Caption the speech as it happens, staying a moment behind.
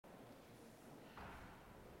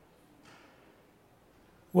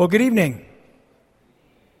Well, good evening.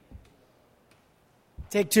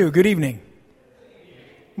 Take two. Good evening.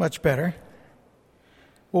 Much better.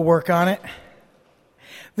 We'll work on it.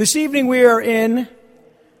 This evening we are in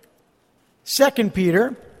 2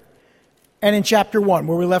 Peter and in chapter 1,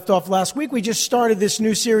 where we left off last week. We just started this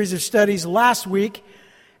new series of studies last week.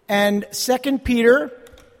 And 2 Peter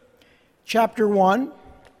chapter 1,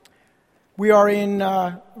 we are in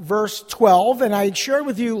verse 12. And I had shared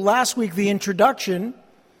with you last week the introduction.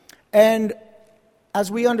 And as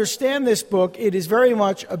we understand this book, it is very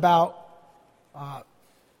much about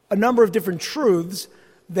a number of different truths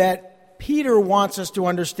that Peter wants us to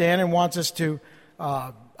understand and wants us to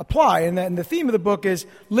apply. And the theme of the book is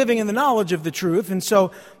living in the knowledge of the truth. And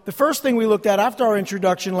so the first thing we looked at after our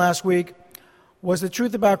introduction last week was the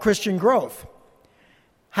truth about Christian growth.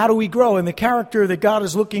 How do we grow in the character that God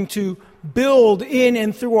is looking to build in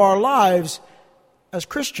and through our lives as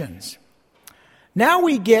Christians? Now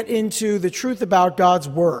we get into the truth about God's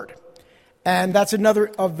Word. And that's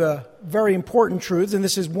another of the very important truths, and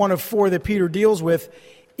this is one of four that Peter deals with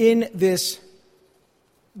in this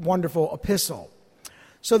wonderful epistle.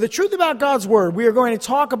 So the truth about God's Word, we are going to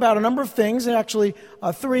talk about a number of things, and actually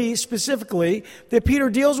three specifically, that Peter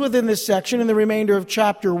deals with in this section in the remainder of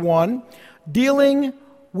chapter 1, dealing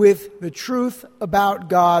with the truth about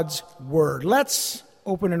God's Word. Let's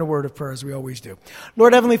open in a word of prayer, as we always do.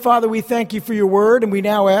 Lord Heavenly Father, we thank you for your word, and we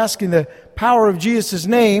now ask in the power of Jesus'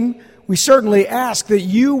 name, we certainly ask that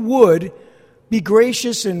you would be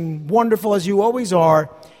gracious and wonderful, as you always are,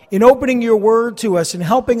 in opening your word to us and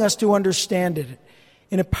helping us to understand it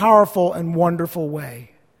in a powerful and wonderful way.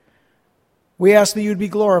 We ask that you'd be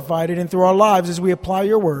glorified in and through our lives as we apply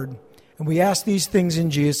your word, and we ask these things in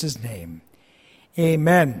Jesus' name.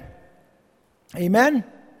 Amen. Amen.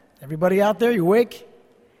 Everybody out there, you awake?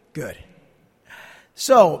 Good.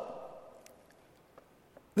 So,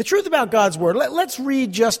 the truth about God's Word. Let's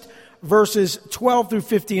read just verses 12 through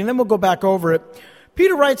 15, and then we'll go back over it.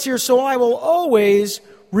 Peter writes here, "So I will always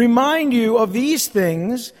remind you of these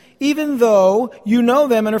things, even though you know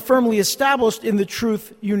them and are firmly established in the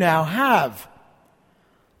truth you now have.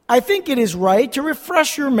 I think it is right to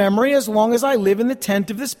refresh your memory as long as I live in the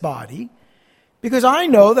tent of this body, because I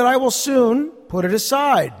know that I will soon put it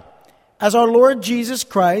aside, as our Lord Jesus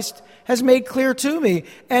Christ has made clear to me.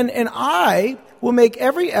 And I will make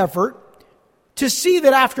every effort to see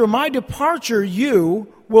that after my departure,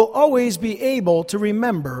 you will always be able to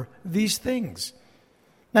remember these things."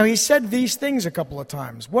 Now, he said these things a couple of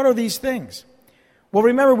times. What are these things? Well,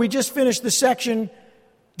 remember, we just finished the section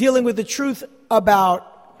dealing with the truth about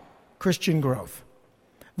Christian growth.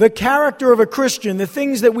 The character of a Christian, the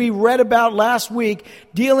things that we read about last week,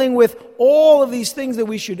 dealing with all of these things that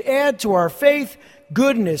we should add to our faith: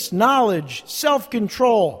 goodness, knowledge,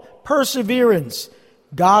 self-control, perseverance,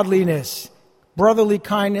 godliness, brotherly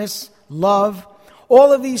kindness, love.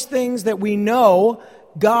 All of these things that we know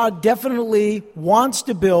God definitely wants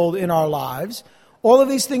to build in our lives. All of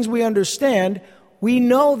these things we understand. We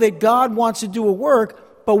know that God wants to do a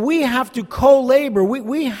work, but we have to co-labor.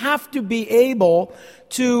 We have to be able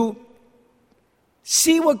to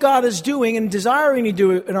see what God is doing and desiring to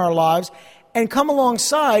do in our lives and come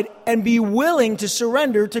alongside and be willing to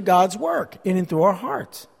surrender to God's work in and through our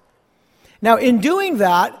hearts. Now, in doing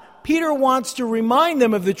that, Peter wants to remind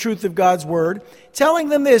them of the truth of God's Word, telling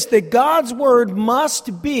them this, that God's Word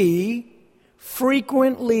must be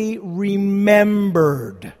frequently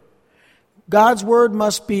remembered. God's Word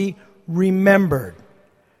must be remembered.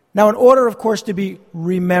 Now, in order, of course, to be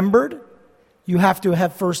remembered, you have to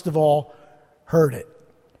have, first of all, heard it,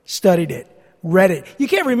 studied it, read it. You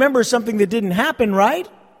can't remember something that didn't happen, right?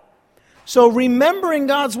 So remembering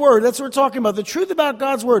God's Word, that's what we're talking about, the truth about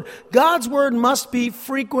God's Word. God's Word must be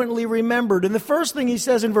frequently remembered. And the first thing he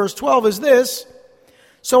says in verse 12 is this: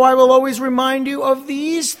 "So I will always remind you of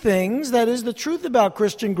these things," that is, the truth about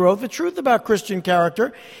Christian growth, the truth about Christian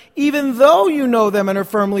character, "even though you know them and are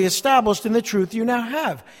firmly established in the truth you now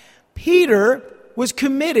have." Peter was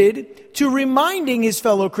committed to reminding his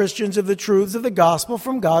fellow Christians of the truths of the gospel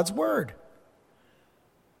from God's Word.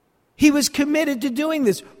 He was committed to doing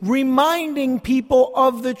this, reminding people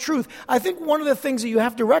of the truth. I think one of the things that you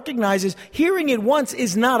have to recognize is hearing it once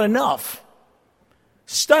is not enough.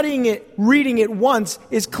 Studying it, reading it once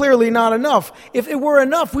is clearly not enough. If it were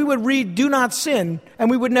enough, we would read "do not sin," and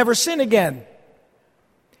we would never sin again.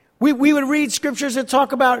 We would read scriptures that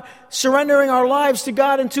talk about surrendering our lives to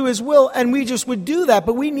God and to His will, and we just would do that.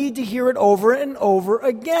 But we need to hear it over and over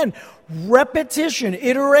again. Repetition,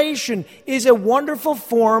 iteration is a wonderful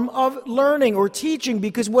form of learning or teaching,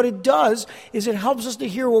 because what it does is it helps us to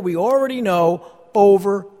hear what we already know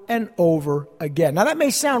over and over again. Now that may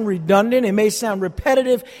sound redundant, it may sound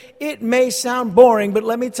repetitive, it may sound boring, but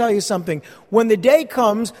let me tell you something. When the day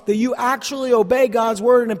comes that you actually obey God's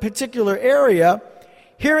word in a particular area,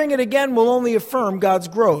 hearing it again will only affirm God's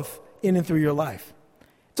growth in and through your life.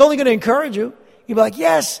 It's only going to encourage you. You'll be like,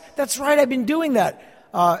 yes, that's right, I've been doing that.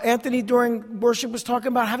 Anthony during worship was talking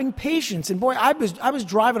about having patience. And boy, I was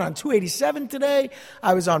driving on 287 today.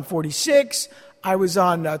 I was on 46. I was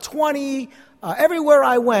on 20. Everywhere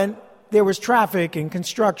I went, there was traffic and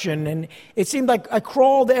construction. And it seemed like I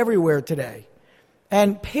crawled everywhere today.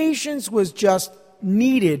 And patience was just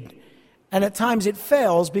needed. And at times it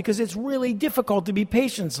fails because it's really difficult to be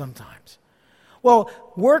patient sometimes. Well,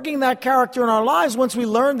 working that character in our lives, once we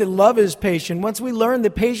learn that love is patient, once we learn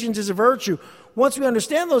that patience is a virtue, once we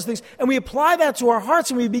understand those things and we apply that to our hearts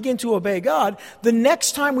and we begin to obey God, the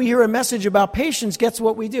next time we hear a message about patience, guess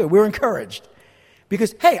what we do? We're encouraged.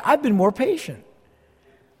 Because, hey, I've been more patient.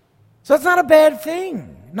 So that's not a bad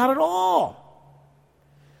thing. Not at all.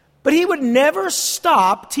 But he would never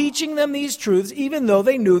stop teaching them these truths even though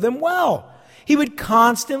they knew them well. He would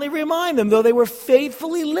constantly remind them, though they were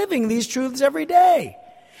faithfully living these truths every day.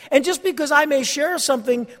 And just because I may share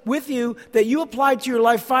something with you that you applied to your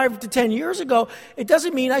life 5 to 10 years ago, it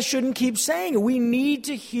doesn't mean I shouldn't keep saying it. We need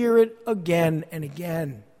to hear it again and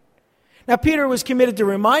again. Now, Peter was committed to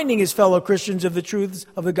reminding his fellow Christians of the truths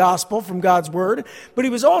of the gospel from God's word, but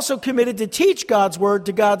he was also committed to teach God's word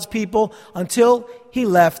to God's people until he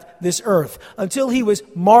left this earth. Until he was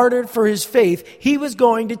martyred for his faith, he was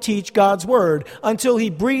going to teach God's word until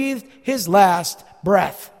he breathed his last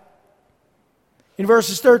breath. In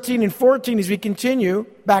verses 13 and 14, as we continue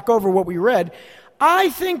back over what we read,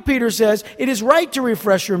 I think, Peter says, it is right to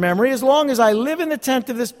refresh your memory as long as I live in the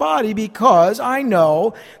tent of this body, because I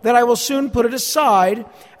know that I will soon put it aside,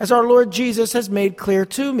 as our Lord Jesus has made clear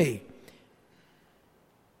to me.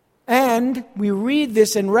 And we read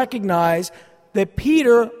this and recognize that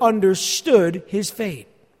Peter understood his fate.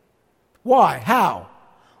 Why? How?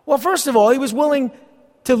 Well, first of all, he was willing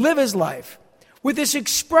to live his life with this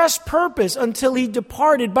express purpose until he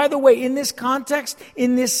departed. By the way, in this context,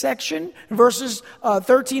 in this section, verses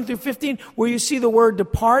 13 through 15, where you see the word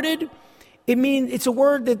departed, it's a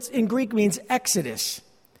word that in Greek means exodus.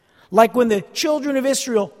 Like when the children of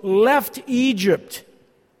Israel left Egypt,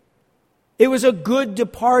 it was a good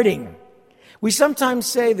departing. We sometimes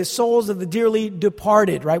say the souls of the dearly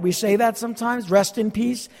departed, right? We say that sometimes, rest in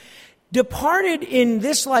peace. Departed in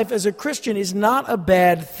this life as a Christian is not a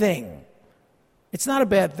bad thing. It's not a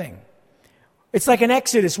bad thing. It's like an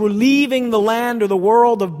exodus. We're leaving the land or the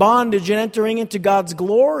world of bondage and entering into God's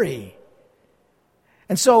glory.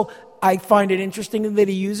 And so I find it interesting that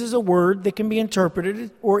he uses a word that can be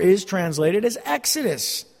interpreted or is translated as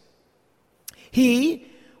exodus. He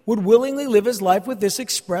would willingly live his life with this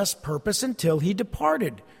express purpose until he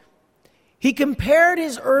departed. He compared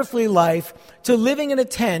his earthly life to living in a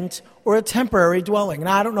tent or a temporary dwelling. And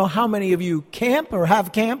I don't know how many of you camp or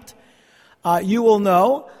have camped. You will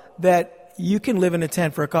know that you can live in a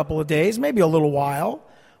tent for a couple of days, maybe a little while,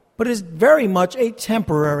 but it is very much a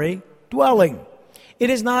temporary dwelling. It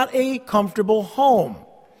is not a comfortable home.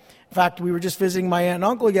 In fact, we were just visiting my aunt and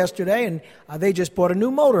uncle yesterday, and they just bought a new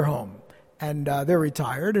motorhome, and they're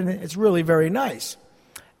retired, and it's really very nice.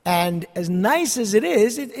 And as nice as it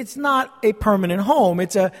is, it's not a permanent home.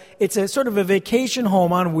 It's a sort of a vacation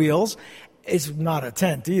home on wheels. It's not a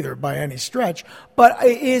tent either by any stretch, but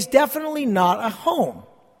it is definitely not a home.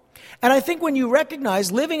 And I think when you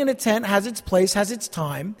recognize living in a tent has its place, has its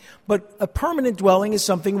time, but a permanent dwelling is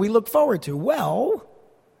something we look forward to. Well,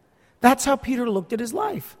 that's how Peter looked at his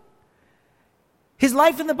life. His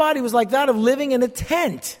life in the body was like that of living in a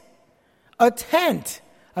tent, a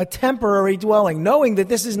temporary dwelling, knowing that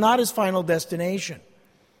this is not his final destination.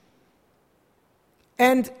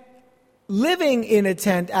 And living in a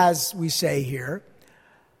tent, as we say here,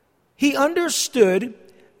 he understood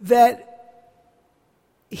that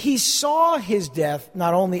he saw his death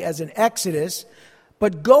not only as an exodus,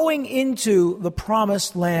 but going into the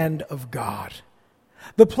promised land of God,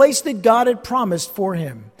 the place that God had promised for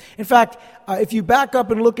him. In fact, if you back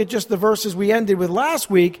up and look at just the verses we ended with last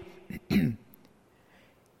week,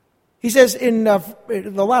 he says in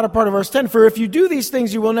the latter part of verse 10, "For if you do these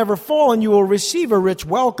things, you will never fall, and you will receive a rich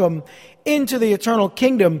welcome into the eternal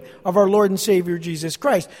kingdom of our Lord and Savior Jesus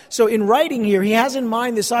Christ." So in writing here, he has in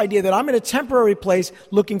mind this idea that I'm in a temporary place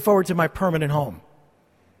looking forward to my permanent home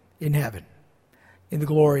in heaven, in the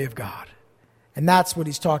glory of God. And that's what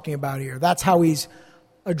he's talking about here. That's how he's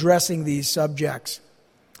addressing these subjects.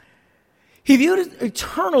 He viewed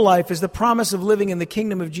eternal life as the promise of living in the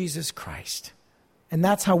kingdom of Jesus Christ. And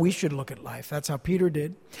that's how we should look at life. That's how Peter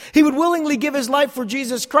did. He would willingly give his life for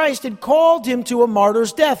Jesus Christ and called him to a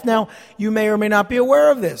martyr's death. Now, you may or may not be aware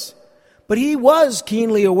of this, but he was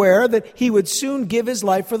keenly aware that he would soon give his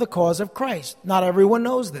life for the cause of Christ. Not everyone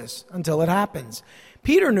knows this until it happens.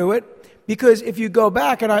 Peter knew it because if you go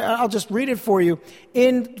back, and I'll just read it for you.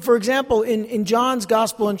 For example, in John's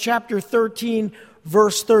Gospel in chapter 13,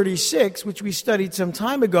 verse 36, which we studied some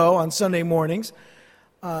time ago on Sunday mornings,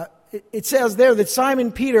 it says there that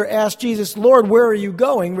Simon Peter asked Jesus, "Lord, where are you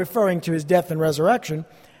going?" referring to his death and resurrection.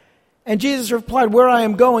 And Jesus replied, "Where I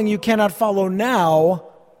am going you cannot follow now,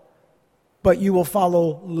 but you will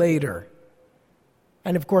follow later."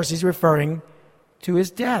 And of course, he's referring to his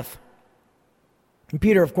death. And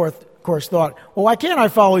Peter, of course, thought, "Well, why can't I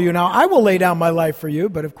follow you now? I will lay down my life for you."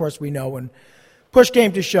 But of course, we know when push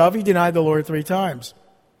came to shove, he denied the Lord 3 times.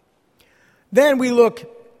 Then we look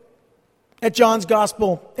at John's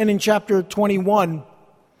Gospel and in chapter 21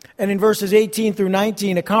 and in verses 18 through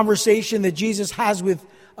 19, a conversation that Jesus has with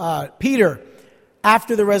Peter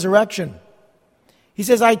after the resurrection. He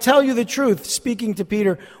says, "I tell you the truth," speaking to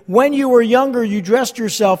Peter, "when you were younger, you dressed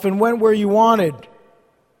yourself and went where you wanted.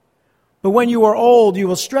 But when you are old, you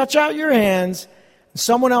will stretch out your hands, and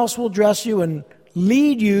someone else will dress you and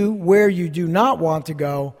lead you where you do not want to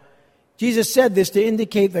go." Jesus said this to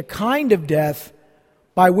indicate the kind of death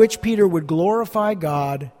by which Peter would glorify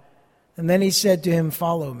God. And then he said to him,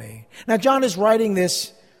 "Follow me." Now, John is writing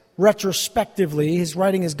this retrospectively. He's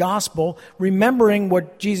writing his gospel, remembering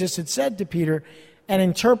what Jesus had said to Peter and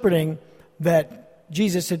interpreting that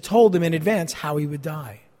Jesus had told him in advance how he would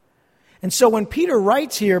die. And so when Peter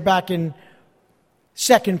writes here back in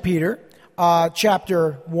 2 Peter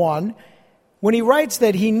chapter 1, when he writes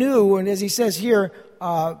that he knew, and as he says here,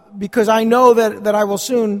 because I know that I will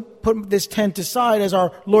soon put this tent aside as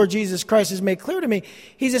our Lord Jesus Christ has made clear to me,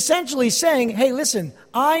 he's essentially saying, hey, listen,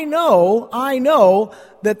 I know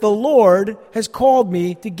that the Lord has called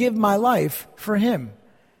me to give my life for him.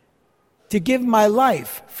 To give my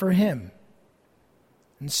life for him.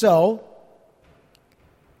 And so,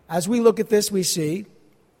 as we look at this, we see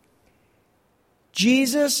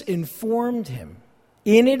Jesus informed him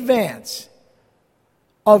in advance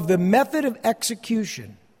of the method of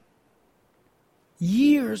execution.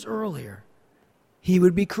 Years earlier, he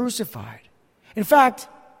would be crucified. In fact,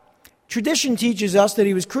 tradition teaches us that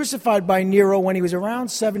he was crucified by Nero when he was around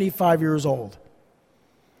 75 years old.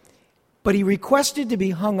 But he requested to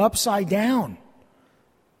be hung upside down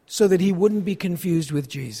so that he wouldn't be confused with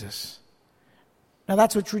Jesus. Now,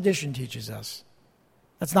 that's what tradition teaches us.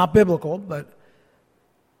 That's not biblical, but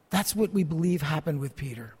that's what we believe happened with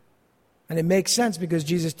Peter. And it makes sense because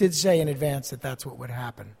Jesus did say in advance that that's what would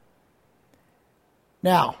happen.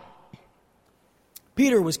 Now,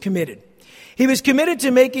 Peter was committed. He was committed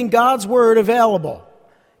to making God's word available.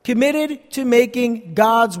 Committed to making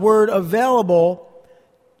God's word available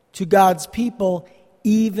to God's people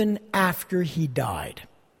even after he died.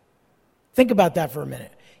 Think about that for a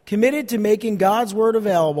minute. Committed to making God's word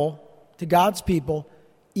available to God's people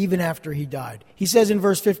even after he died. He says in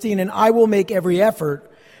verse 15, "And I will make every effort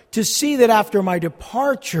to see that after my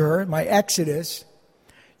departure, my exodus,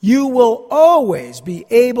 you will always be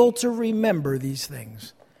able to remember these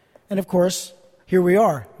things." And of course, here we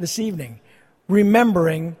are this evening,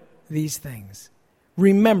 remembering these things.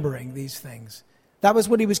 Remembering these things. That was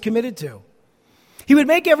what he was committed to. He would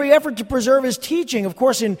make every effort to preserve his teaching, of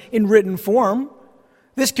course, in written form.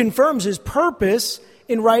 This confirms his purpose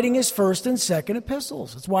in writing his first and second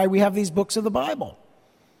epistles. That's why we have these books of the Bible.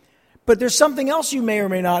 But there's something else you may or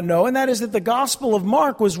may not know, and that is that the Gospel of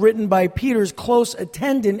Mark was written by Peter's close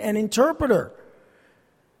attendant and interpreter.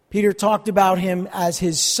 Peter talked about him as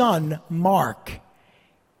his son, Mark,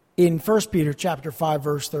 in 1 Peter chapter 5,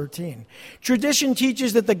 verse 13. Tradition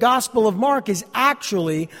teaches that the Gospel of Mark is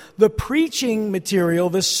actually the preaching material,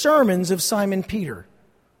 the sermons of Simon Peter.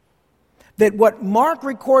 That what Mark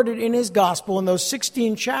recorded in his Gospel in those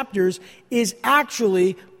 16 chapters is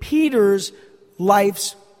actually Peter's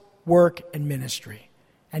life's work and ministry.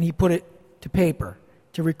 And he put it to paper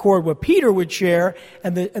to record what Peter would share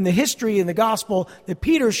and the history in the gospel that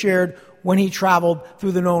Peter shared when he traveled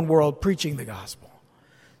through the known world preaching the gospel.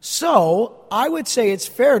 So I would say it's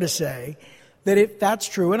fair to say that if that's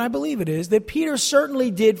true, and I believe it is, that Peter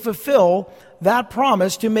certainly did fulfill that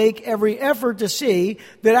promise to make every effort to see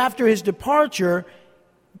that after his departure,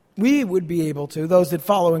 we would be able to, those that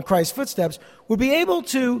follow in Christ's footsteps, would be able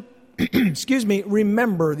to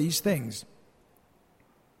remember these things.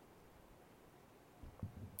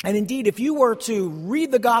 And indeed, if you were to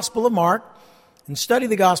read the Gospel of Mark and study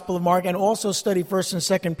the Gospel of Mark and also study 1 and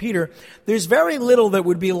 2 Peter, there's very little that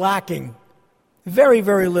would be lacking very,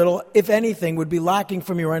 very little, if anything, would be lacking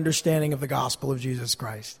from your understanding of the gospel of Jesus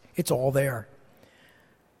Christ. It's all there.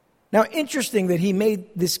 Now, interesting that he made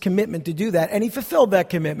this commitment to do that, and he fulfilled that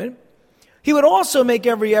commitment. He would also make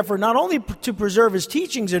every effort not only to preserve his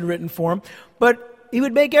teachings in written form, but he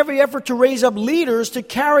would make every effort to raise up leaders to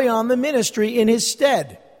carry on the ministry in his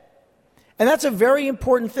stead. And that's a very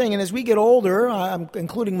important thing. And as we get older, I'm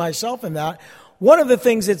including myself in that, one of the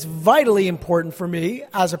things that's vitally important for me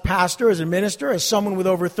as a pastor, as a minister, as someone with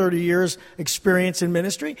over 30 years experience in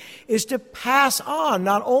ministry, is to pass on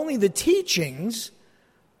not only the teachings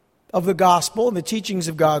of the gospel and the teachings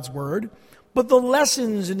of God's word, but the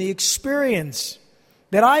lessons and the experience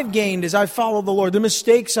that I've gained as I've followed the Lord, the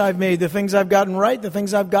mistakes I've made, the things I've gotten right, the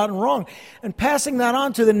things I've gotten wrong, and passing that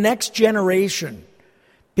on to the next generation.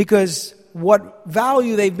 Because what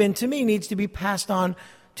value they've been to me needs to be passed on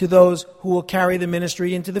to those who will carry the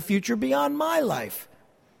ministry into the future beyond my life,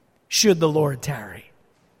 should the Lord tarry.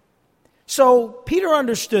 So Peter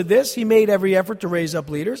understood this. He made every effort to raise up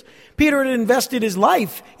leaders. Peter had invested his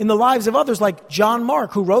life in the lives of others like John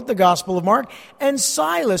Mark, who wrote the Gospel of Mark, and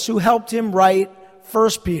Silas, who helped him write 1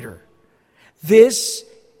 Peter. This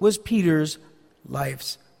was Peter's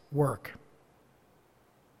life's work.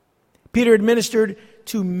 Peter administered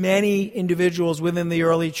to many individuals within the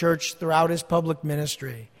early church throughout his public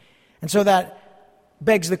ministry. And so that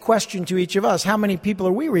begs the question to each of us, how many people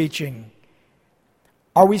are we reaching?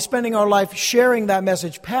 Are we spending our life sharing that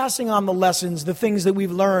message, passing on the lessons, the things that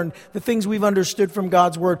we've learned, the things we've understood from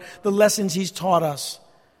God's word, the lessons he's taught us?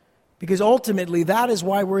 Because ultimately that is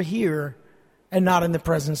why we're here and not in the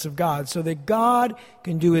presence of God, so that God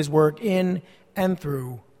can do his work in and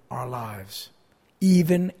through our lives,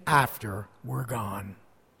 even after we're gone.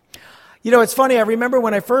 You know, it's funny. I remember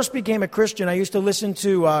when I first became a Christian, I used to listen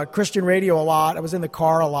to Christian radio a lot. I was in the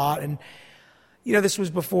car a lot. And, you know, this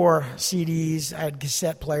was before CDs. I had a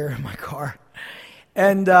cassette player in my car.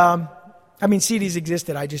 And, CDs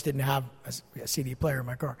existed. I just didn't have a CD player in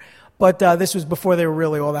my car. But this was before they were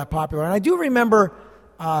really all that popular. And I do remember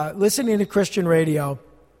listening to Christian radio.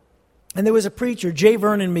 And there was a preacher, J.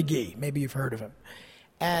 Vernon McGee. Maybe you've heard of him.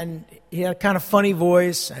 And he had a kind of funny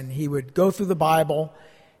voice, and he would go through the Bible,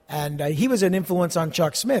 and he was an influence on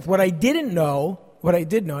Chuck Smith. What I did know,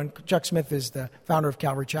 and Chuck Smith is the founder of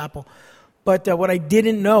Calvary Chapel, but what I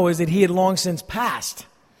didn't know is that he had long since passed.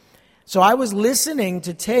 So I was listening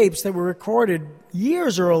to tapes that were recorded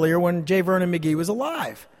years earlier when J. Vernon McGee was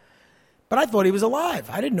alive. But I thought he was alive.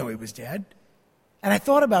 I didn't know he was dead. And I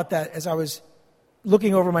thought about that as I was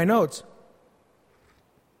looking over my notes.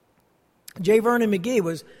 J. Vernon McGee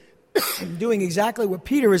was doing exactly what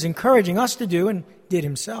Peter is encouraging us to do and did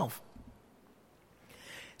himself.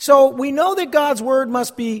 So we know that God's word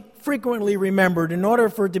must be frequently remembered. In order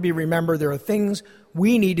for it to be remembered, there are things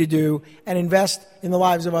we need to do and invest in the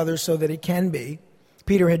lives of others so that it can be.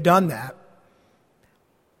 Peter had done that.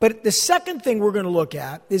 But the second thing we're going to look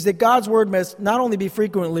at is that God's word must not only be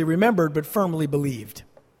frequently remembered, but firmly believed.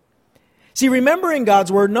 See, remembering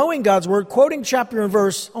God's word, knowing God's word, quoting chapter and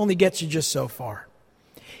verse only gets you just so far.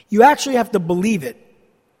 You actually have to believe it.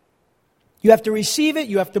 You have to receive it.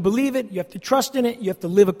 You have to believe it. You have to trust in it. You have to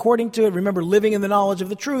live according to it. Remember, living in the knowledge of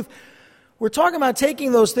the truth. We're talking about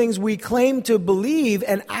taking those things we claim to believe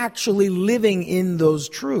and actually living in those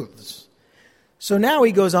truths. So now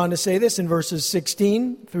he goes on to say this in verses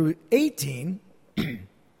 16 through 18.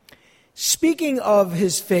 Speaking of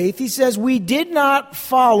his faith, he says, "We did not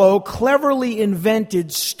follow cleverly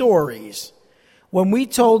invented stories when we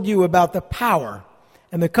told you about the power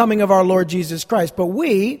and the coming of our Lord Jesus Christ, but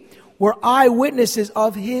we were eyewitnesses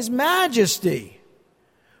of his majesty.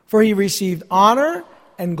 For he received honor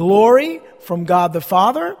and glory from God the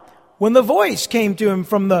Father when the voice came to him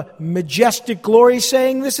from the majestic glory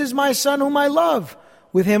saying, 'This is my Son whom I love.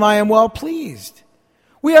 With him I am well pleased.'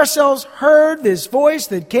 We ourselves heard this voice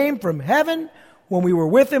that came from heaven when we were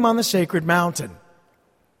with him on the sacred mountain."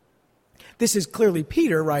 This is clearly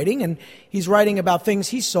Peter writing, and he's writing about things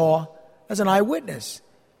he saw as an eyewitness.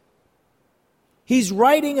 He's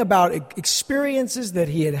writing about experiences that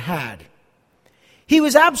he had had. He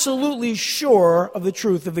was absolutely sure of the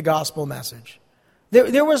truth of the gospel message.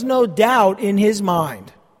 There was no doubt in his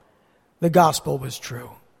mind the gospel was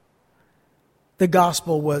true. The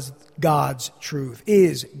gospel was God's truth,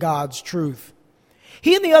 is God's truth.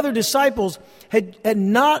 He and the other disciples had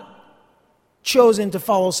not chosen to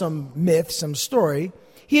follow some myth, some story.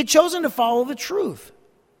 He had chosen to follow the truth.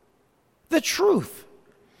 The truth.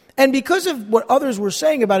 And because of what others were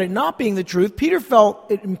saying about it not being the truth, Peter felt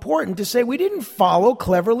it important to say we didn't follow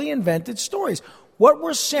cleverly invented stories. What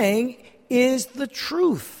we're saying is the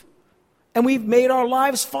truth. And we've made our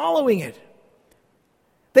lives following it.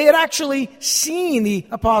 They had actually seen, the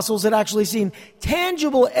apostles had actually seen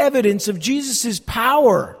tangible evidence of Jesus'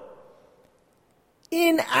 power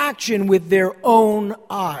in action with their own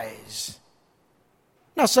eyes.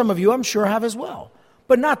 Now, some of you, I'm sure, have as well,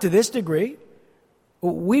 but not to this degree.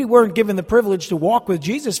 We weren't given the privilege to walk with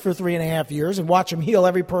Jesus for 3.5 years and watch him heal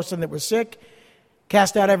every person that was sick,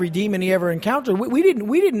 cast out every demon he ever encountered. We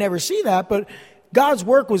didn't ever see that, but God's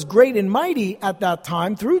work was great and mighty at that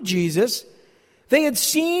time through Jesus. They had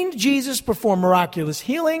seen Jesus perform miraculous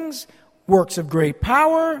healings, works of great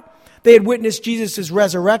power. They had witnessed Jesus'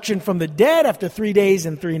 resurrection from the dead after 3 days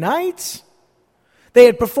and 3 nights. They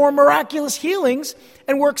had performed miraculous healings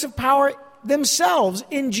and works of power themselves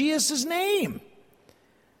in Jesus' name.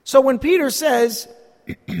 So when Peter says,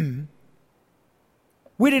 we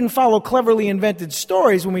didn't follow cleverly invented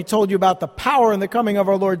stories when we told you about the power and the coming of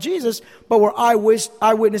our Lord Jesus, but were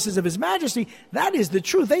eyewitnesses of his majesty. That is the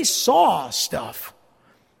truth. They saw stuff.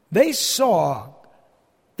 They saw.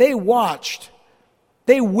 They watched.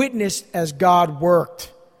 They witnessed as God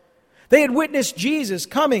worked. They had witnessed Jesus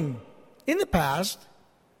coming in the past,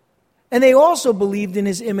 and they also believed in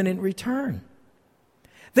his imminent return.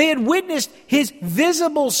 They had witnessed his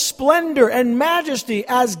visible splendor and majesty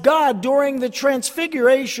as God during the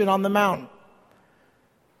transfiguration on the mountain,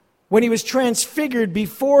 when he was transfigured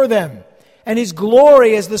before them, and his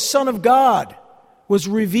glory as the Son of God was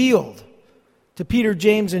revealed to Peter,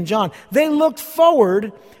 James, and John. They looked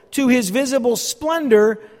forward to his visible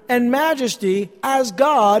splendor and majesty as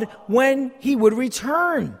God when he would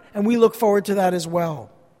return, and we look forward to that as well.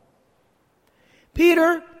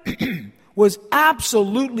 Peter was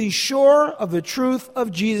absolutely sure of the truth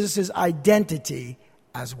of Jesus' identity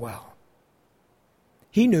as well.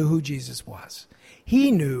 He knew who Jesus was.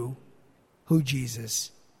 He knew who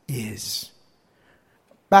Jesus is.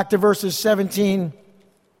 Back to verses 17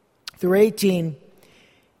 through 18.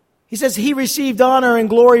 He says, he received honor and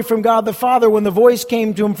glory from God the Father when the voice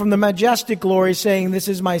came to him from the majestic glory, saying, this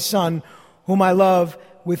is my Son, whom I love.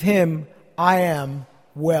 With him I am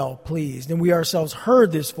well pleased. And we ourselves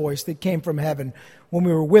heard this voice that came from heaven when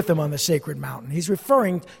we were with him on the sacred mountain. He's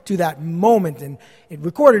referring to that moment, and it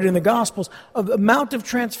recorded in the Gospels, of the Mount of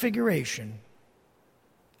Transfiguration.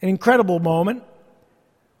 An incredible moment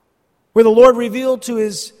where the Lord revealed to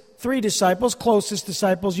his 3 disciples, closest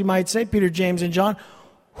disciples you might say, Peter, James, and John,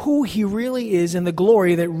 who he really is and the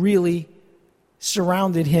glory that really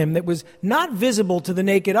surrounded him, that was not visible to the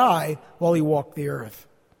naked eye while he walked the earth.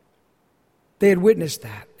 They had witnessed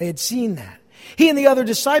that. They had seen that. He and the other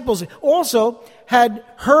disciples also had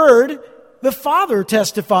heard the Father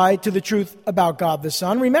testify to the truth about God the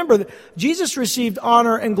Son. Remember that Jesus received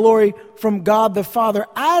honor and glory from God the Father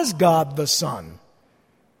as God the Son.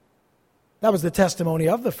 That was the testimony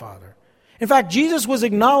of the Father. In fact, Jesus was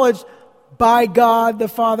acknowledged by God the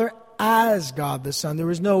Father as God the Son. There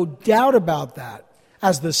was no doubt about that.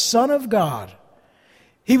 As the Son of God.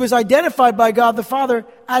 He was identified by God the Father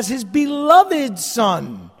as his beloved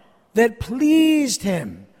Son that pleased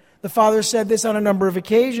him. The Father said this on a number of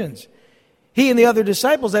occasions. He and the other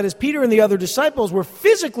disciples, that is, Peter and the other disciples, were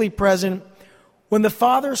physically present when the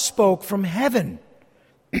Father spoke from heaven.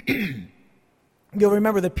 You'll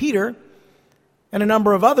remember that Peter and a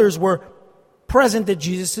number of others were present at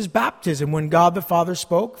Jesus' baptism when God the Father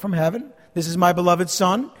spoke from heaven. This is my beloved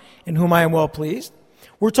Son, in whom I am well pleased.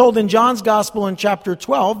 We're told in John's Gospel in chapter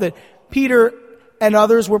 12 that Peter and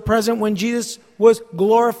others were present when Jesus was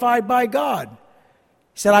glorified by God.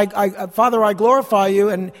 He said, Father, I glorify you.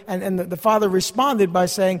 And the Father responded by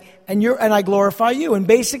saying, and I glorify you. And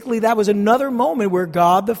basically that was another moment where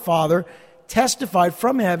God the Father testified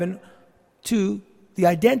from heaven to the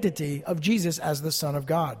identity of Jesus as the Son of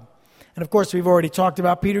God. And of course, we've already talked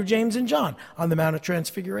about Peter, James, and John on the Mount of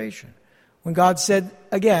Transfiguration, when God said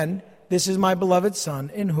again, this is my beloved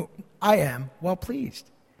Son, in whom I am well pleased.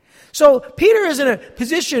 So Peter is in a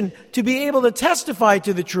position to be able to testify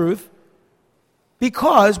to the truth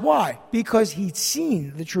because, why? Because he'd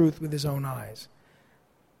seen the truth with his own eyes.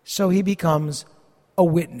 So he becomes a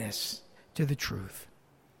witness to the truth.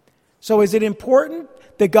 So is it important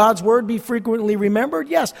that God's word be frequently remembered?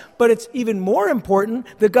 Yes, but it's even more important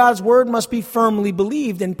that God's word must be firmly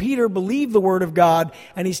believed. And Peter believed the word of God,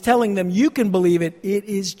 and he's telling them, you can believe it. It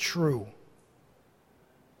is true.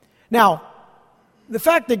 Now, the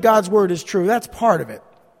fact that God's word is true, that's part of it.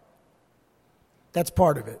 That's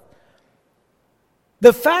part of it.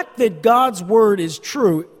 The fact that God's word is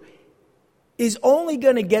true is only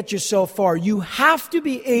going to get you so far. You have to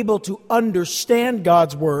be able to understand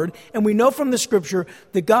God's word. And we know from the scripture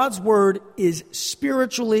that God's word is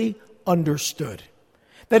spiritually understood.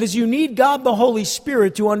 That is, you need God the Holy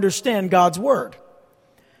Spirit to understand God's word.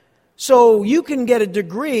 So you can get a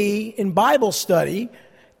degree in Bible study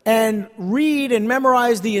and read and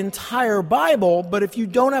memorize the entire Bible, but if you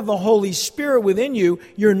don't have the Holy Spirit within you,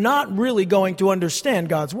 you're not really going to understand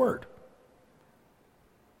God's Word.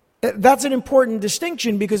 That's an important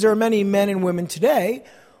distinction because there are many men and women today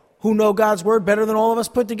who know God's Word better than all of us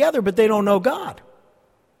put together, but they don't know God.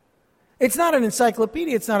 It's not an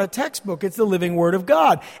encyclopedia, it's not a textbook, it's the living Word of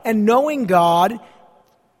God. And knowing God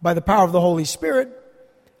by the power of the Holy Spirit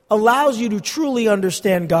allows you to truly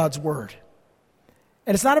understand God's Word.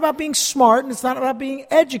 And it's not about being smart, and it's not about being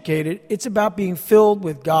educated. It's about being filled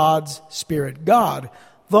with God's Spirit. God,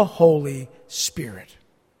 the Holy Spirit.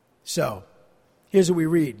 So, here's what we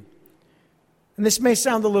read. And this may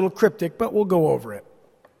sound a little cryptic, but we'll go over it.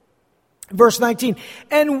 Verse 19,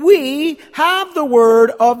 and we have the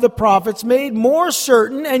word of the prophets made more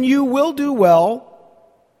certain, and you will do well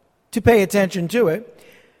to pay attention to it,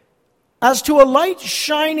 as to a light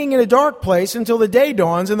shining in a dark place until the day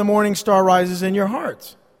dawns and the morning star rises in your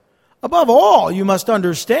hearts. Above all, you must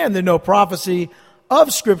understand that no prophecy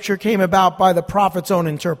of Scripture came about by the prophet's own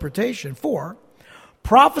interpretation. For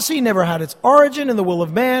prophecy never had its origin in the will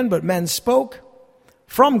of man, but men spoke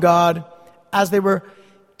from God as they were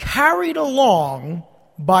carried along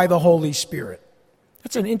by the Holy Spirit.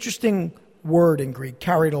 That's an interesting word in Greek,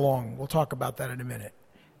 carried along. We'll talk about that in a minute.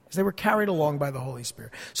 As they were carried along by the Holy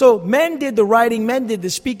Spirit. So men did the writing, men did the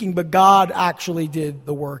speaking, but God actually did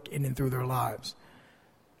the work in and through their lives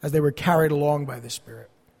as they were carried along by the Spirit.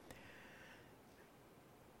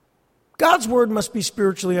 God's word must be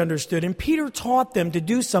spiritually understood, and Peter taught them to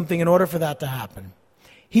do something in order for that to happen.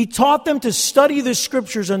 He taught them to study the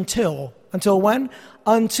Scriptures until when?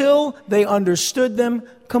 Until they understood them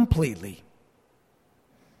completely.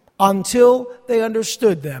 Until they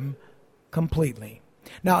understood them completely.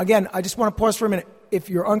 Now, again, I just want to pause for a minute. If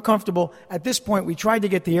you're uncomfortable, at this point, we tried to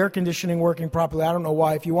get the air conditioning working properly. I don't know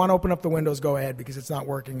why. If you want to open up the windows, go ahead, because it's not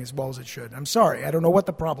working as well as it should. I'm sorry. I don't know what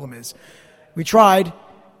the problem is. We tried.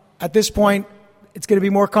 At this point, it's going to be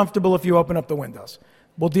more comfortable if you open up the windows.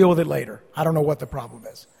 We'll deal with it later. I don't know what the problem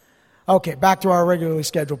is. Okay, back to our regularly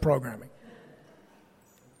scheduled programming.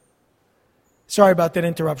 Sorry about that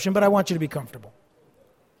interruption, but I want you to be comfortable.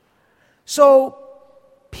 So,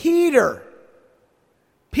 Peter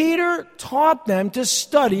taught them to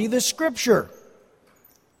study the Scripture.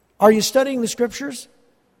 Are you studying the Scriptures?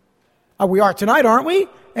 We are tonight, aren't we?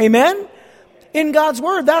 Amen? In God's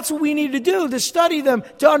Word, that's what we need to do, to study them,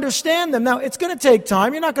 to understand them. Now, it's going to take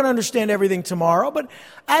time. You're not going to understand everything tomorrow, but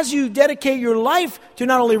as you dedicate your life to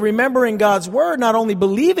not only remembering God's Word, not only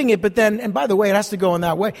believing it, but then, and by the way, it has to go in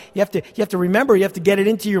that way. You have to remember, you have to get it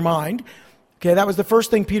into your mind. Okay, that was the first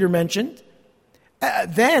thing Peter mentioned.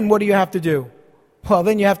 Then, what do you have to do? Well,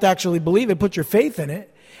 then you have to actually believe it, put your faith in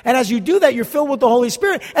it. And as you do that, you're filled with the Holy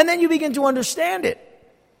Spirit, and then you begin to understand it.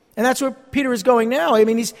 And that's where Peter is going now. I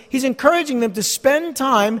mean, he's encouraging them to spend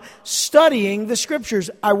time studying the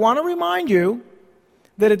Scriptures. I want to remind you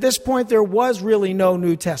that at this point there was really no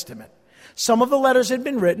New Testament. Some of the letters had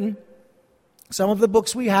been written. Some of the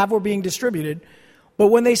books we have were being distributed. But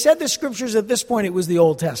when they said the Scriptures at this point, it was the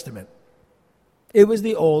Old Testament. It was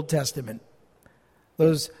the Old Testament.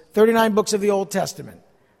 Those 39 books of the Old Testament.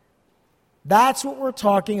 That's what we're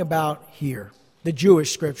talking about here, the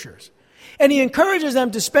Jewish Scriptures. And he encourages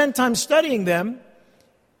them to spend time studying them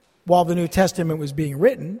while the New Testament was being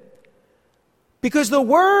written, because the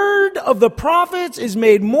word of the prophets is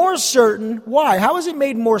made more certain. Why? How is it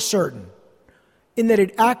made more certain? In that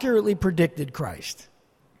it accurately predicted Christ.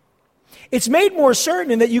 It's made more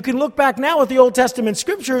certain in that you can look back now at the Old Testament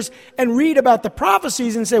Scriptures and read about the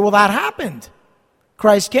prophecies and say, well, that happened.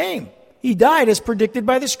 Christ came. He died as predicted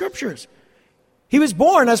by the Scriptures. He was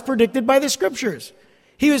born as predicted by the Scriptures.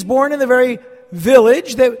 He was born in the very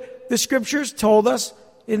village that the Scriptures told us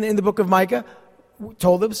in the book of Micah,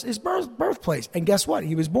 told us his birthplace. And guess what?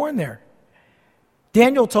 He was born there.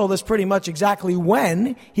 Daniel told us pretty much exactly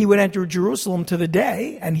when he would enter Jerusalem to the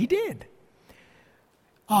day, and he did.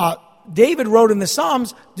 David wrote in the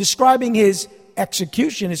Psalms describing his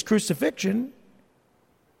execution, his crucifixion,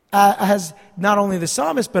 as not only the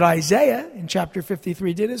psalmist, but Isaiah in chapter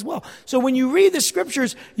 53 did as well. So when you read the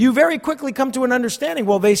Scriptures, you very quickly come to an understanding.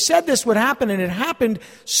 Well, they said this would happen, and it happened,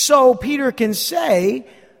 so Peter can say,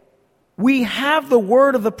 we have the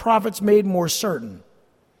word of the prophets made more certain.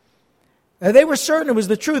 Now, they were certain it was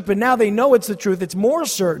the truth, but now they know it's the truth. It's more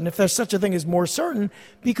certain, if there's such a thing as more certain,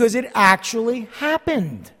 because it actually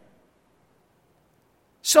happened.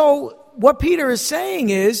 So what Peter is saying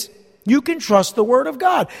is, you can trust the Word of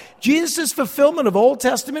God. Jesus' fulfillment of Old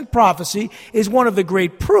Testament prophecy is one of the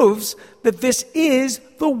great proofs that this is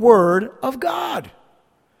the Word of God.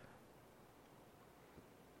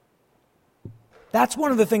 That's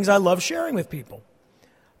one of the things I love sharing with people.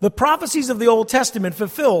 The prophecies of the Old Testament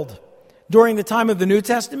fulfilled during the time of the New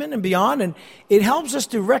Testament and beyond, and it helps us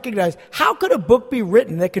to recognize, how could a book be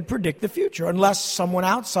written that could predict the future unless someone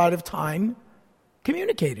outside of time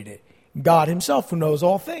communicated it? God himself, who knows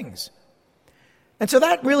all things. And so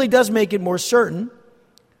that really does make it more certain.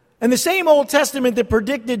 And the same Old Testament that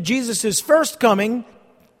predicted Jesus' first coming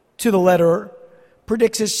to the letter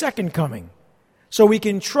predicts his second coming. So we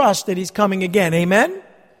can trust that he's coming again. Amen?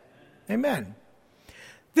 Amen.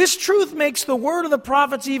 This truth makes the word of the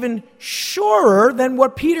prophets even surer than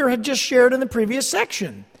what Peter had just shared in the previous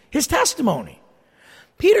section, his testimony.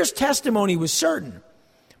 Peter's testimony was certain,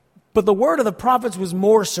 but the word of the prophets was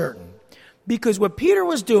more certain, because what Peter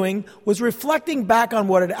was doing was reflecting back on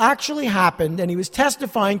what had actually happened, and he was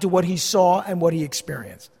testifying to what he saw and what he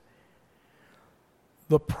experienced.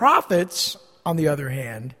 The prophets, on the other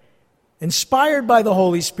hand, inspired by the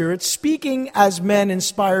Holy Spirit, speaking as men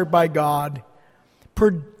inspired by God,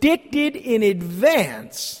 predicted in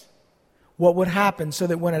advance what would happen, so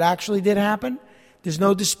that when it actually did happen, there's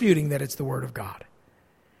no disputing that it's the Word of God.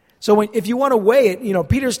 So if you want to weigh it,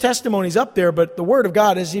 Peter's testimony is up there, but the Word of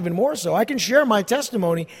God is even more so. I can share my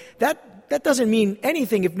testimony. That doesn't mean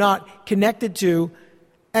anything if not connected to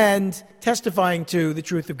and testifying to the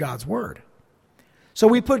truth of God's Word. So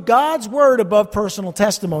we put God's Word above personal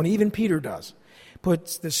testimony. Even Peter does.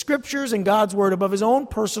 Puts the Scriptures and God's Word above his own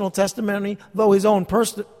personal testimony, though his own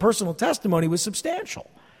personal testimony was substantial.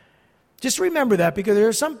 Just remember that, because there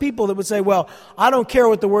are some people that would say, well, I don't care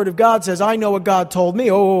what the Word of God says. I know what God told me.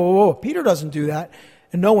 Peter doesn't do that,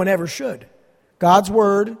 and no one ever should. God's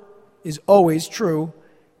Word is always true,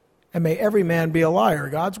 and may every man be a liar.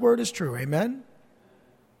 God's Word is true. Amen?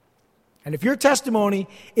 And if your testimony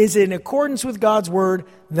is in accordance with God's Word,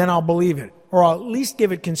 then I'll believe it, or I'll at least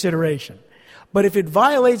give it consideration. But if it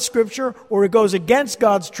violates Scripture or it goes against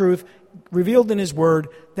God's truth revealed in His Word,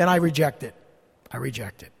 then I reject it. I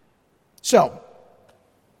reject it. So,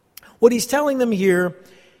 what he's telling them here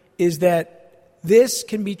is that this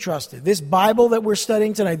can be trusted. This Bible that we're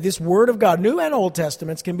studying tonight, this Word of God, New and Old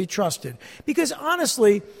Testaments, can be trusted. Because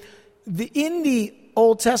honestly, in the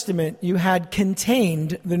Old Testament, you had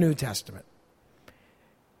contained the New Testament.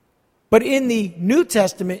 But in the New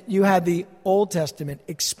Testament, you had the Old Testament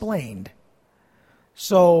explained.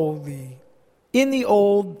 So in the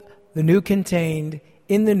Old, the New contained.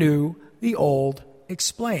 In the New, the Old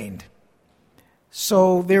explained.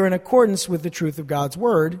 So they're in accordance with the truth of God's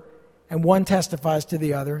Word, and one testifies to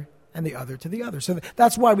the other, and the other to the other. So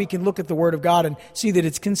that's why we can look at the Word of God and see that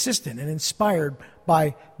it's consistent and inspired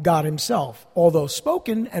by God Himself, although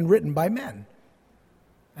spoken and written by men.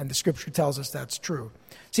 And the Scripture tells us that's true.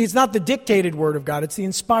 See, it's not the dictated Word of God, it's the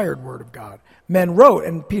inspired Word of God. Men wrote,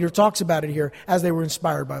 and Peter talks about it here, as they were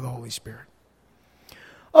inspired by the Holy Spirit.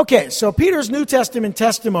 Okay, so Peter's New Testament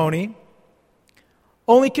testimony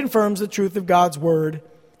only confirms the truth of God's Word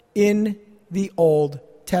in the Old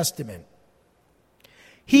Testament.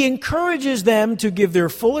 He encourages them to give their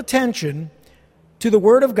full attention to the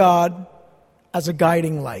Word of God as a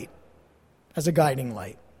guiding light. As a guiding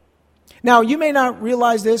light. Now, you may not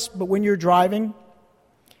realize this, but when you're driving,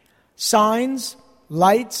 signs,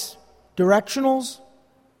 lights, directionals,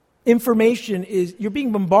 information you're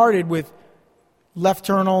being bombarded with left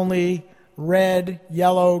turn only, red,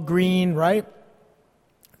 yellow, green, right?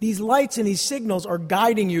 These lights and these signals are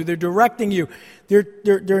guiding you. They're directing you.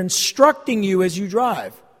 They're instructing you as you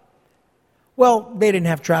drive. Well, they didn't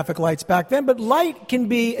have traffic lights back then, but light can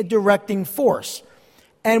be a directing force.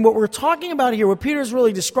 And what we're talking about here, what Peter's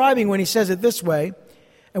really describing when he says it this way,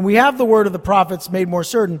 and we have the word of the prophets made more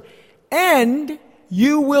certain, and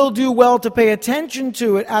you will do well to pay attention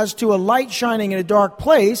to it as to a light shining in a dark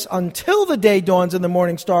place until the day dawns and the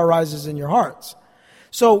morning star rises in your hearts.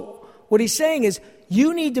 So what he's saying is,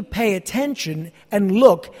 you need to pay attention and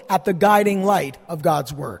look at the guiding light of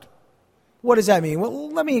God's Word. What does that mean?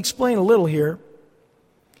 Well, let me explain a little here.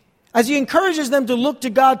 As he encourages them to look to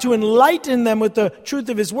God to enlighten them with the truth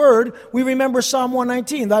of His Word, we remember Psalm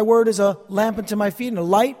 119. Thy Word is a lamp unto my feet and a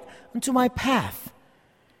light unto my path.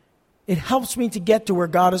 It helps me to get to where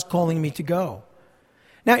God is calling me to go.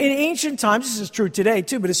 Now, in ancient times, this is true today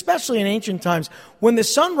too, but especially in ancient times, when the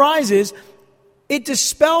sun rises, it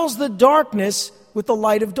dispels the darkness with the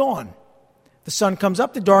light of dawn. The sun comes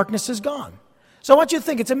up, the darkness is gone. So I want you to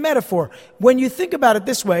think, it's a metaphor. When you think about it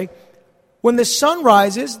this way, when the sun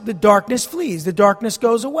rises, the darkness flees, the darkness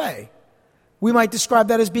goes away. We might describe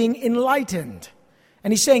that as being enlightened.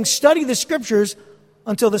 And he's saying, study the Scriptures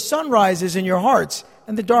until the sun rises in your hearts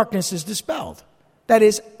and the darkness is dispelled. That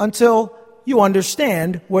is, until you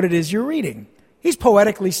understand what it is you're reading. He's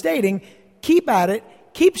poetically stating, keep at it,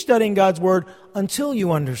 keep studying God's Word until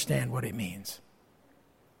you understand what it means.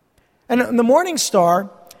 And the morning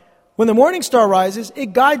star, when the morning star rises,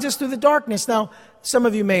 it guides us through the darkness. Now, some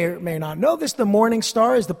of you may or may not know this. The morning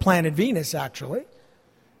star is the planet Venus, actually.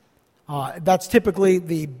 That's typically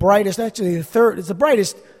the brightest, actually the third, it's the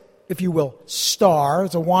brightest, if you will, star.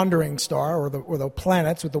 It's a wandering star, or the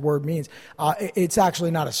planets, what the word means. It's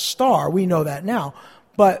actually not a star. We know that now.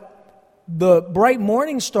 But the bright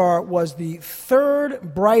morning star was the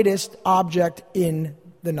third brightest object in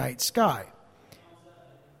the night sky.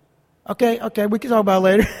 Okay, we can talk about it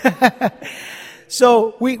later.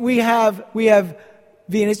 So we have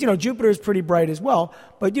Venus. Jupiter is pretty bright as well.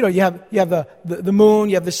 But you have the moon,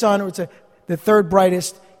 you have the sun. It's the third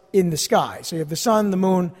brightest in the sky. So you have the sun, the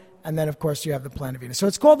moon, and then of course you have the planet Venus. So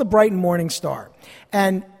it's called the bright morning star,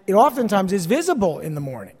 and it oftentimes is visible in the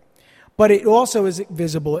morning, but it also is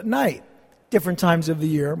visible at night. Different times of the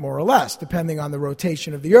year, more or less, depending on the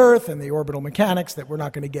rotation of the Earth and the orbital mechanics that we're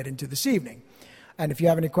not going to get into this evening. And if you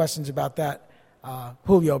have any questions about that,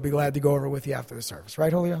 Julio will be glad to go over with you after the service.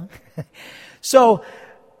 Right, Julio? So,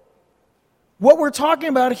 what we're talking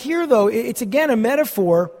about here, though, it's again a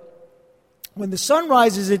metaphor. When the sun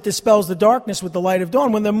rises, it dispels the darkness with the light of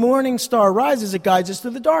dawn. When the morning star rises, it guides us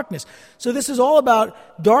through the darkness. So this is all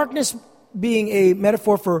about darkness being a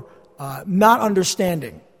metaphor for not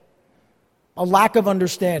understanding, a lack of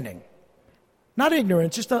understanding. Not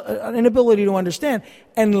ignorance, just an inability to understand.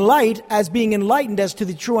 And light as being enlightened as to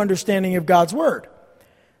the true understanding of God's Word.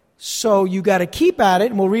 So you got to keep at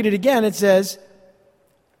it, and we'll read it again. It says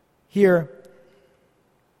here,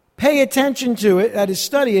 pay attention to it, that is,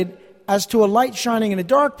 study it, as to a light shining in a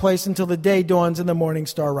dark place until the day dawns and the morning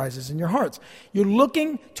star rises in your hearts. You're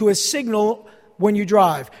looking to a signal when you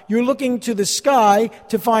drive. You're looking to the sky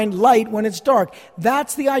to find light when it's dark.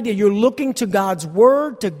 That's the idea. You're looking to God's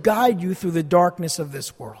Word to guide you through the darkness of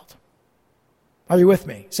this world. Are you with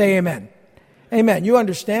me? Say amen. Amen. You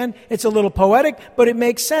understand? It's a little poetic, but it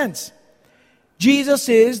makes sense. Jesus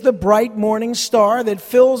is the bright morning star that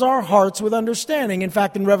fills our hearts with understanding. In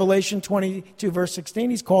fact, in Revelation 22, verse 16,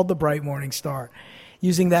 he's called the bright morning star,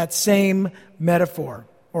 using that same metaphor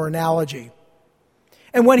or analogy.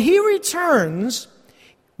 And when he returns,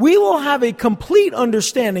 we will have a complete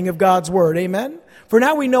understanding of God's Word. Amen? For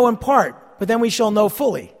now we know in part, but then we shall know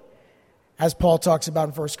fully, as Paul talks about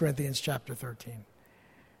in 1 Corinthians chapter 13.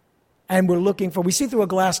 And we see through a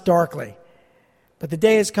glass darkly. But the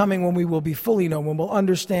day is coming when we will be fully known, when we'll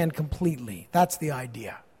understand completely. That's the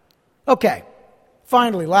idea. Okay,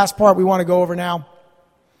 finally, last part we want to go over now.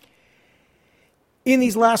 In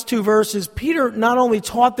these last two verses, Peter not only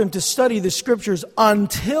taught them to study the Scriptures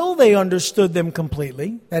until they understood them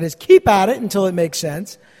completely, that is, keep at it until it makes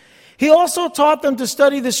sense. He also taught them to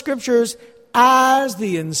study the Scriptures as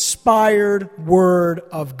the inspired Word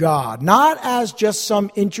of God, not as just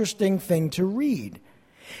some interesting thing to read.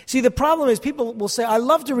 See, the problem is people will say, I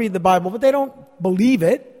love to read the Bible, but they don't believe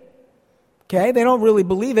it. Okay? They don't really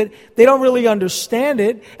believe it. They don't really understand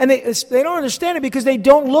it. And they don't understand it because they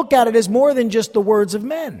don't look at it as more than just the words of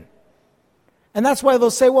men. And that's why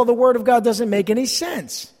they'll say, well, the Word of God doesn't make any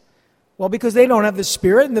sense. Well, because they don't have the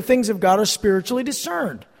Spirit, and the things of God are spiritually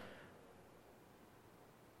discerned.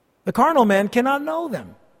 The carnal man cannot know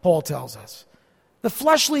them, Paul tells us. The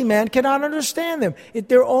fleshly man cannot understand them.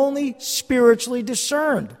 They're only spiritually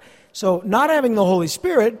discerned. So not having the Holy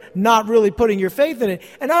Spirit, not really putting your faith in it,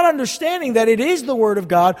 and not understanding that it is the Word of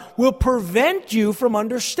God will prevent you from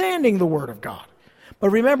understanding the Word of God.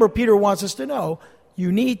 But remember, Peter wants us to know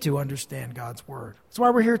you need to understand God's Word. That's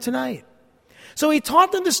why we're here tonight. So he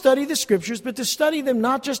taught them to study the Scriptures, but to study them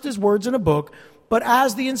not just as words in a book, but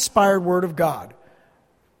as the inspired Word of God.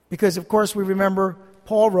 Because, of course, we remember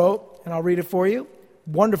Paul wrote, and I'll read it for you,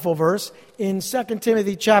 wonderful verse, in 2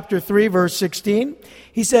 Timothy chapter 3, verse 16.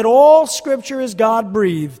 He said, all Scripture is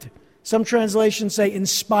God-breathed. Some translations say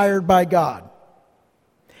inspired by God.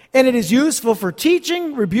 And it is useful for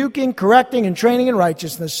teaching, rebuking, correcting, and training in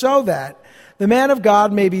righteousness, so that the man of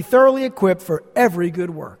God may be thoroughly equipped for every good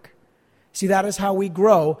work. See, that is how we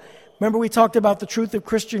grow. Remember we talked about the truth of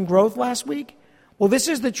Christian growth last week? Well, this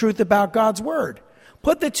is the truth about God's Word.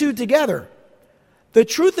 Put the two together. The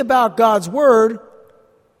truth about God's Word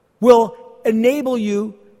will enable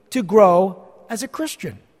you to grow as a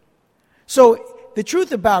Christian. So the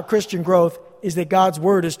truth about Christian growth is that God's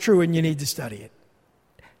Word is true and you need to study it.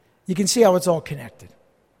 You can see how it's all connected.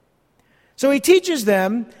 So he teaches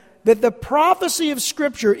them that the prophecy of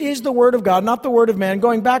Scripture is the Word of God, not the Word of man.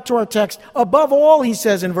 Going back to our text, above all, he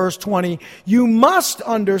says in verse 20, you must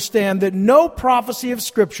understand that no prophecy of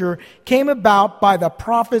Scripture came about by the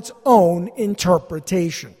prophet's own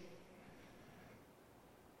interpretation.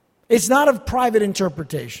 It's not of private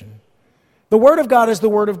interpretation. The Word of God is the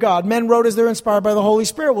Word of God. Men wrote as they're inspired by the Holy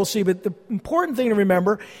Spirit, we'll see. But the important thing to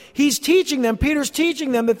remember, Peter's teaching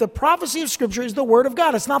them that the prophecy of Scripture is the Word of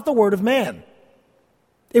God. It's not the Word of man.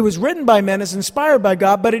 It was written by men, it's inspired by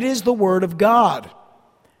God, but it is the Word of God.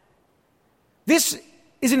 This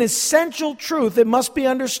is an essential truth that must be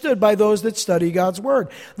understood by those that study God's Word.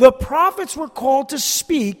 The prophets were called to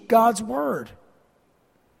speak God's Word.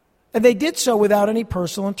 And they did so without any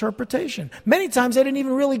personal interpretation. Many times they didn't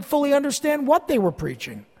even really fully understand what they were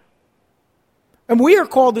preaching. And we are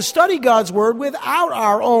called to study God's Word without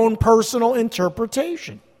our own personal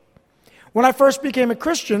interpretation. When I first became a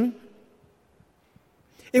Christian,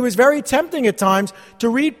 it was very tempting at times to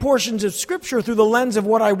read portions of Scripture through the lens of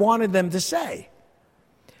what I wanted them to say.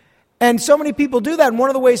 And so many people do that. And one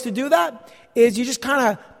of the ways to do that is you just kind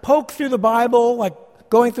of poke through the Bible, like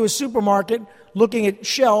going through a supermarket, looking at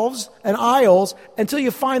shelves and aisles until you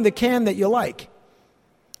find the can that you like.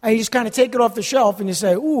 And you just kind of take it off the shelf and you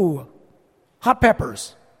say, ooh, hot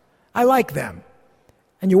peppers. I like them.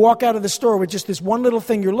 And you walk out of the store with just this one little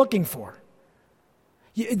thing you're looking for.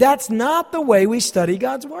 That's not the way we study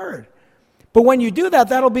God's Word. But when you do that,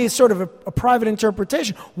 that'll be sort of a private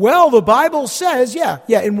interpretation. Well, the Bible says, yeah,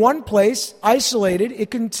 in one place, isolated,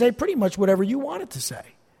 it can say pretty much whatever you want it to say.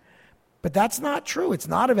 But that's not true. It's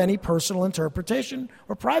not of any personal interpretation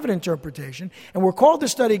or private interpretation. And we're called to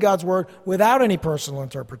study God's Word without any personal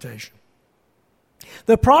interpretation.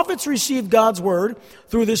 The prophets received God's Word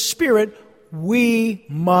through the Spirit. We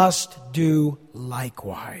must do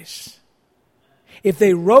likewise. If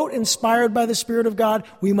they wrote inspired by the Spirit of God,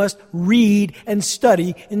 we must read and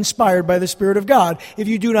study inspired by the Spirit of God. If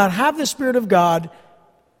you do not have the Spirit of God,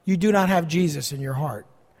 you do not have Jesus in your heart.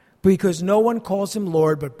 Because no one calls him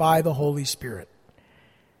Lord but by the Holy Spirit.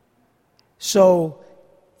 So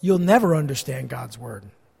you'll never understand God's Word.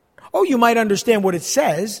 Oh, you might understand what it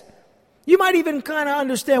says. You might even kind of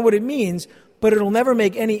understand what it means, but it'll never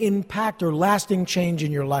make any impact or lasting change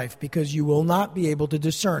in your life because you will not be able to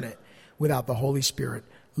discern it without the Holy Spirit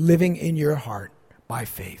living in your heart by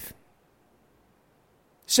faith.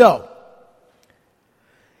 So,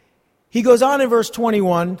 he goes on in verse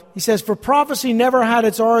 21, he says, for prophecy never had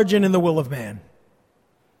its origin in the will of man.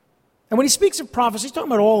 And when he speaks of prophecy, he's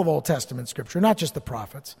talking about all of Old Testament Scripture, not just the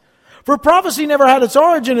prophets. For prophecy never had its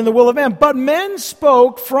origin in the will of man, but men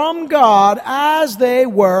spoke from God as they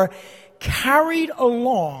were carried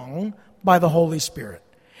along by the Holy Spirit.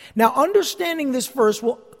 Now, understanding this verse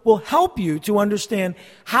will help you to understand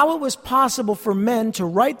how it was possible for men to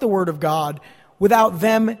write the Word of God without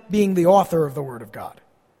them being the author of the Word of God.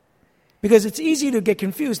 Because it's easy to get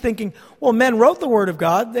confused thinking, well, men wrote the Word of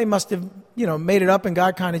God. They must have, made it up and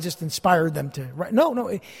God kind of just inspired them to write.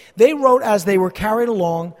 No. They wrote as they were carried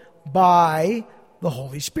along by the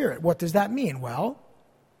Holy Spirit. What does that mean? Well,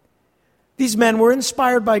 these men were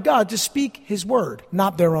inspired by God to speak His Word,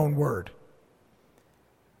 not their own word.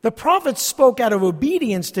 The prophets spoke out of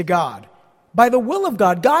obedience to God, by the will of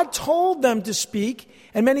God. God told them to speak,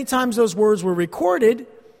 and many times those words were recorded,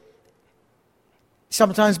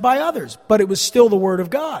 sometimes by others, but it was still the Word of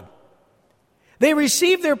God. They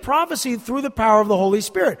received their prophecy through the power of the Holy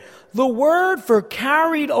Spirit. The word for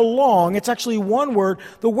carried along, it's actually one word.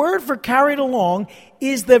 The word for carried along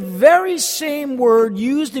is the very same word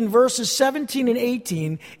used in verses 17 and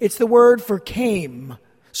 18. It's the word for came.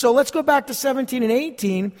 So let's go back to 17 and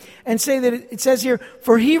 18 and say that it says here,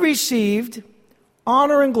 for he received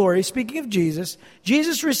honor and glory. Speaking of Jesus,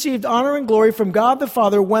 Jesus received honor and glory from God the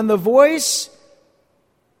Father when the voice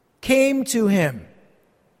came to him,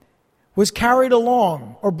 was carried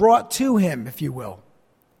along or brought to him, if you will,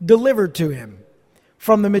 delivered to him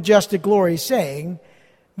from the majestic glory, saying,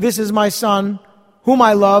 this is my Son, whom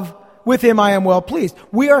I love, with him I am well pleased.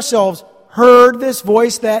 We ourselves heard this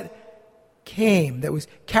voice that came, that was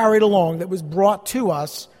carried along, that was brought to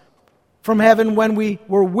us from heaven when we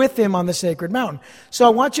were with him on the sacred mountain. So I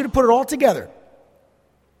want you to put it all together.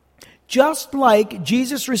 Just like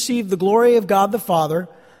Jesus received the glory of God the Father,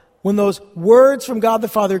 when those words from God the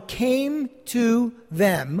Father came to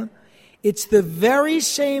them, it's the very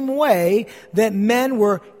same way that men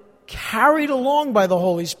were carried along by the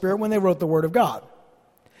Holy Spirit when they wrote the Word of God.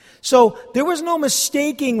 So there was no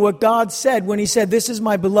mistaking what God said when he said, this is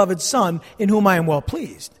my beloved Son in whom I am well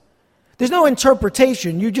pleased. There's no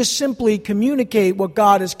interpretation. You just simply communicate what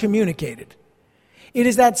God has communicated. It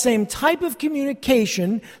is that same type of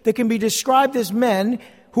communication that can be described as men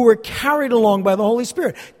who were carried along by the Holy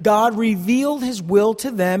Spirit. God revealed his will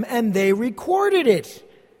to them and they recorded it.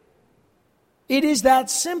 It is that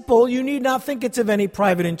simple. You need not think it's of any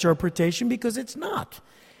private interpretation because it's not.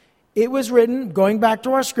 It was written, going back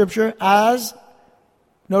to our scripture, as,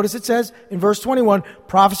 notice it says in verse 21,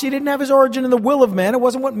 prophecy didn't have its origin in the will of man. It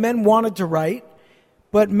wasn't what men wanted to write.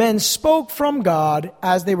 But men spoke from God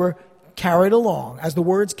as they were carried along, as the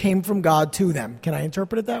words came from God to them. Can I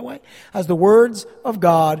interpret it that way? As the words of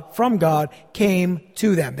God, from God, came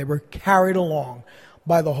to them. They were carried along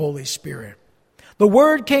by the Holy Spirit. The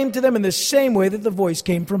word came to them in the same way that the voice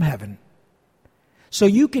came from heaven. So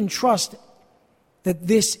you can trust that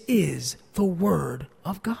this is the Word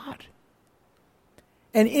of God.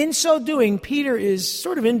 And in so doing, Peter is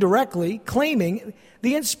sort of indirectly claiming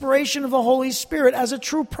the inspiration of the Holy Spirit as a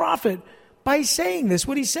true prophet by saying this.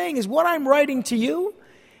 What he's saying is, what I'm writing to you,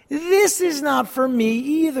 this is not for me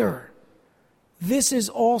either. This is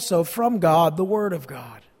also from God, the Word of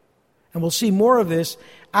God. And we'll see more of this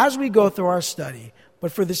as we go through our study.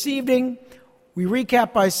 But for this evening, we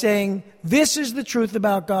recap by saying, this is the truth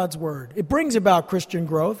about God's Word. It brings about Christian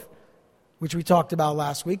growth, which we talked about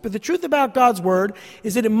last week. But the truth about God's Word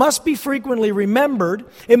is that it must be frequently remembered,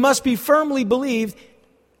 it must be firmly believed,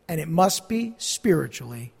 and it must be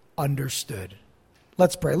spiritually understood.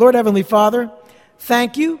 Let's pray. Lord Heavenly Father,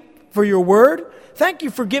 thank you for your Word. Thank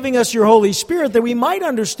you for giving us your Holy Spirit that we might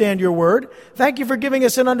understand your Word. Thank you for giving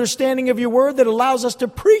us an understanding of your Word that allows us to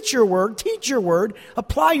preach your Word, teach your Word,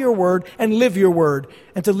 apply your Word, and live your Word,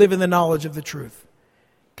 and to live in the knowledge of the truth.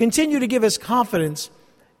 Continue to give us confidence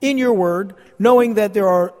in your Word, knowing that there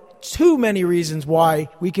are too many reasons why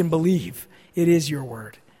we can believe it is your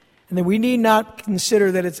Word, and that we need not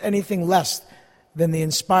consider that it's anything less than the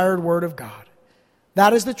inspired Word of God.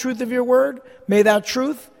 That is the truth of your Word. May that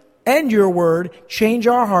truth and your Word change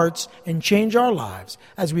our hearts and change our lives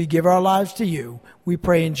as we give our lives to you. We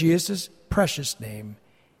pray in Jesus' precious name.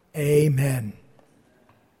 Amen.